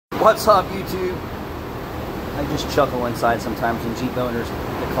What's up, YouTube? I just chuckle inside sometimes when Jeep owners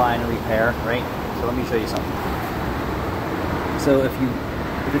decline a repair, right? So let me show you something. So if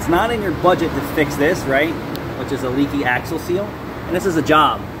it's not in your budget to fix this, right, which is a leaky axle seal, and this is a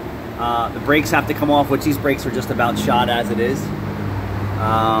job. The brakes have to come off, which these brakes are just about shot as it is.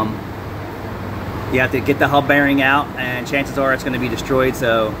 You have to get the hub bearing out, and chances are it's going to be destroyed.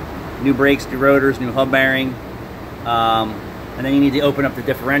 So new brakes, new rotors, new hub bearing. And then you need to open up the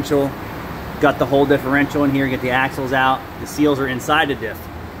differential. Got the whole differential in here, get the axles out. The seals are inside the diff.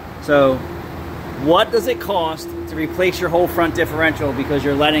 So what does it cost to replace your whole front differential because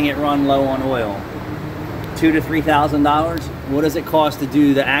you're letting it run low on oil? $2,000 to $3,000. What does it cost to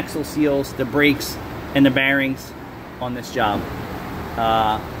do the axle seals, the brakes, and the bearings on this job?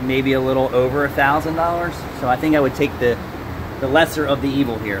 Maybe a little over $1,000. So I think I would take the lesser of the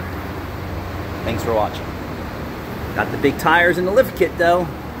evil here. Thanks for watching. Got the big tires in the lift kit though.